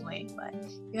in harm's way. But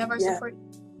you have our support.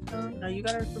 No, you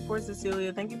gotta support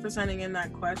Cecilia. Thank you for sending in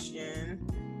that question.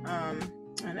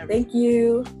 And Thank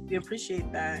you. We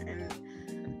appreciate that. And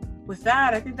with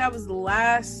that, I think that was the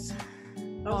last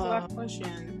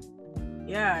question.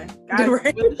 Yeah, guys,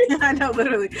 Right. I know,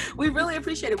 literally. We really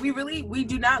appreciate it. We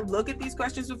do not look at these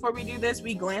questions before we do this.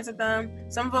 We glance at them.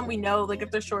 Some of them we know, like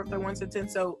if they're short, if they're 1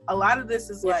 sentence. So a lot of this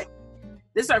is like,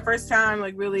 this is our first time,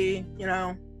 like really, you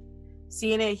know,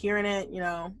 seeing it, hearing it, you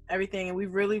know, everything. And we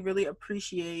really, really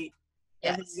appreciate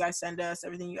everything you guys send us,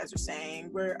 everything you guys are saying.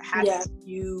 We're happy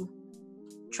you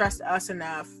trust us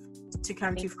enough to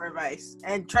come to you for advice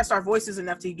and trust our voices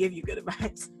enough to give you good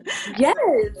advice. Yes.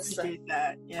 Appreciate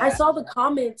that. Yeah. I saw the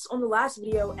comments on the last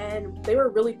video and they were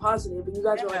really positive, and you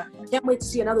guys were like, can't wait to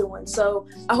see another one. So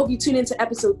I hope you tune into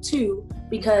episode 2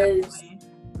 because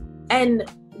and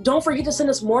don't forget to send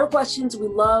us more questions. We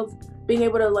love being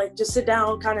able to like just sit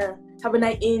down, kind of have a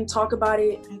night in, talk about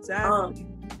it. Exactly.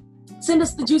 Send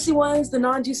us the juicy ones, the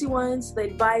non-juicy ones, the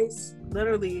advice.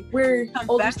 Literally. We're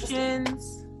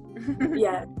confessions.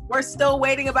 Yeah. We're still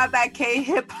waiting about that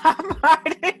K-hip-hop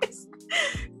artist.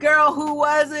 Girl, who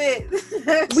was it?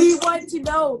 We want to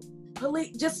know.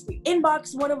 Just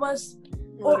inbox one of us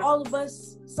or all of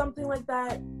us, something like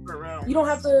that. For real. You don't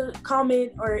have to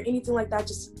comment or anything like that.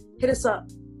 Just hit us up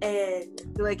and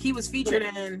be like, he was featured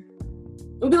in.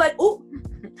 We'll be like, ooh.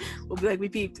 We'll be like, we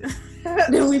peeped.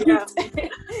 We peeped. We know.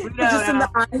 Just in the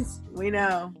eyes. We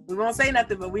know. We won't say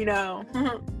nothing, but we know.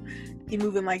 Keep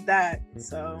moving like that.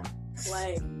 So,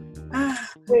 like,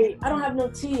 wait, I don't have no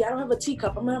tea. I don't have a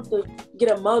teacup. I'm gonna have to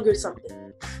get a mug or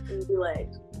something. And be like,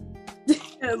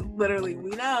 literally,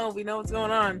 we know what's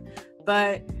going on.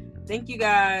 But thank you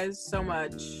guys so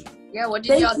much. Yeah, what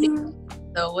did y'all think?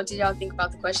 So, what did y'all think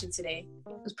about the question today?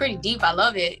 It was pretty deep. I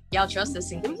love it. Y'all trust us.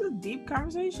 It was a deep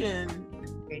conversation.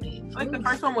 Pretty. Like the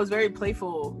first one was very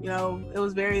playful. You know, it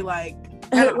was very like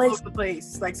kind of all over the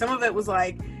place. Like some of it was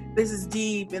like, this is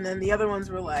deep, and then the other ones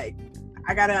were like,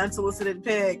 I got an unsolicited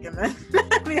pic, and then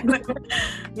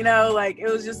you know, like it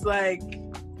was just like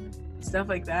stuff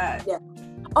like that. Yeah.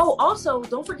 Oh, also,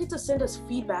 don't forget to send us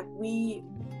feedback. We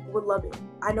would love it.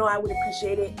 I know I would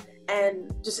appreciate it,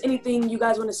 and just anything you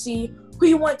guys want to see, who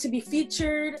you want to be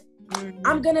featured. Mm-hmm.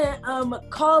 I'm gonna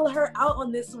call her out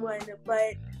on this one,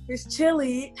 but there's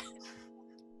Chili.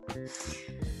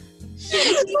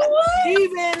 She's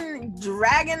been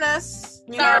dragging us.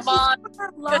 You know,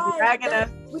 dragging us.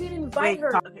 We didn't invite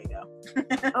her.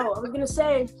 Oh, I was gonna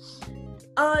say,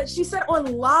 she said on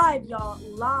live, y'all,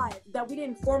 that we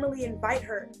didn't formally invite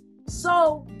her.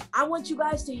 So I want you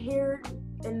guys to hear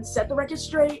and set the record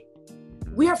straight.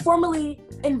 We are formally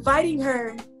inviting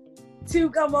her to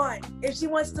come on. If she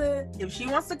wants to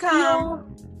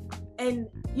come and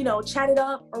chat it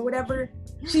up or whatever,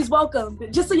 she's welcome.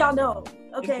 Just so y'all know.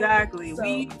 Okay. Exactly. So,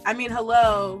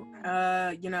 hello.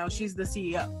 She's the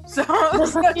CEO, so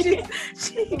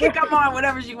she can come on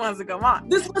whenever she wants to come on.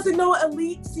 This wasn't no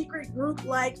elite secret group,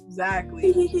 like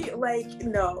exactly. Like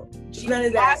no, none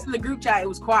of that. In the group chat, it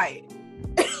was quiet.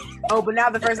 Oh, but now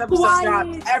the first episode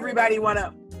dropped. Everybody what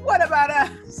about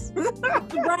us?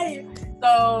 Right.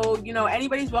 So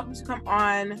anybody's welcome to come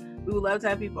on. We would love to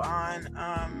have people on.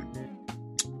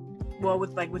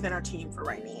 Within our team for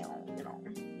right now.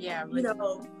 Yeah,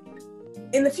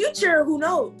 in the future, who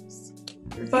knows?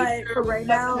 But for right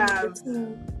now,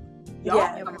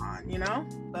 y'all come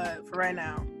on, But for right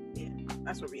now,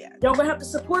 that's where we at. Y'all gonna have to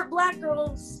support Black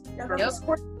girls. Y'all have to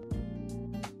support.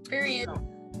 Period.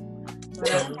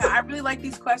 I really like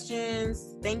these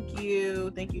questions. Thank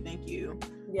you.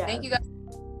 Yeah. Thank you guys.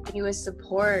 Continuous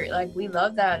support, like we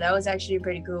love that. That was actually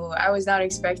pretty cool. I was not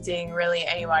expecting really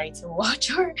anybody to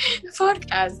watch our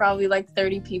podcast. Probably like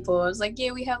 30 people. I was like,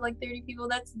 yeah, we have like 30 people.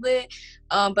 That's lit.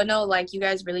 But no, like you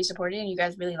guys really support it and you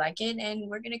guys really like it, and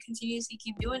we're gonna continuously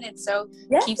keep doing it. So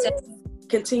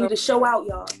continue to show out,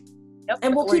 y'all. Yep.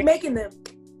 And we'll keep making them.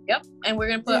 Yep. And we're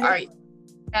gonna put our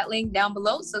chat link down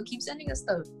below. So keep sending us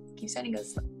stuff.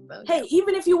 Hey,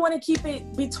 even if you want to keep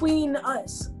it between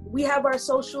us, we have our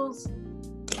socials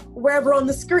wherever on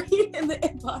the screen in the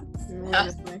inbox.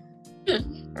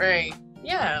 Right.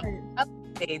 Yeah.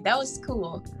 Okay, that was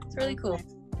cool. It's really cool.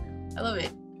 I love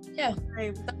it. Yeah.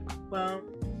 Right. Well,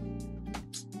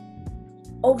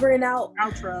 over and out.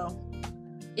 Outro.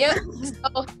 Yeah.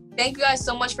 So, thank you guys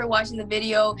so much for watching the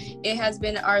video. It has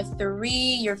been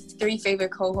your three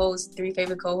favorite co-hosts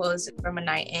from a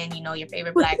night in. Your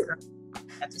favorite Black girl.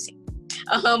 Have to see.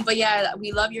 But yeah,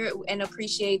 we love you and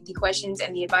appreciate the questions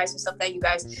and the advice and stuff that you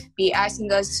guys be asking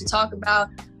us to talk about.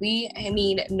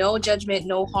 No judgment,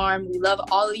 no harm. We love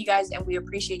all of you guys and we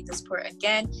appreciate the support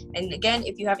again. And again,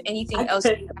 if you have anything else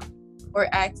or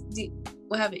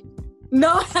what have it?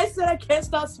 No, I said I can't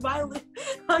stop smiling.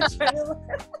 I'm trying to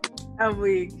laugh. I'm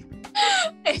weak.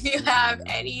 If you have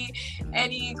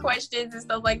any questions and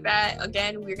stuff like that,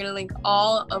 again, we're gonna link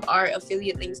all of our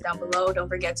affiliate links down below. Don't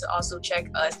forget to also check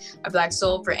us at Black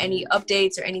Soul for any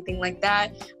updates or anything like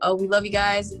that. We love you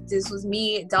guys. This was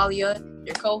me, Dahlia,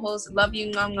 your co-host. Love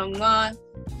you, mwah, mwah, mwah.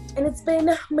 And it's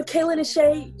been Michaela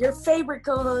Deshay, your favorite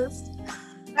co-host.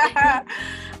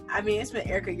 I mean, it's been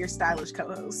Erica, your stylish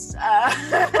co-host.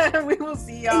 We will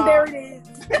see y'all. And there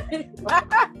it is.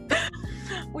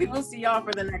 We will see y'all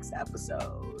for the next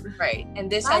episode. Right. And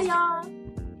this Bye, has y'all.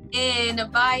 been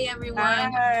Bye,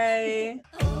 everyone. Bye.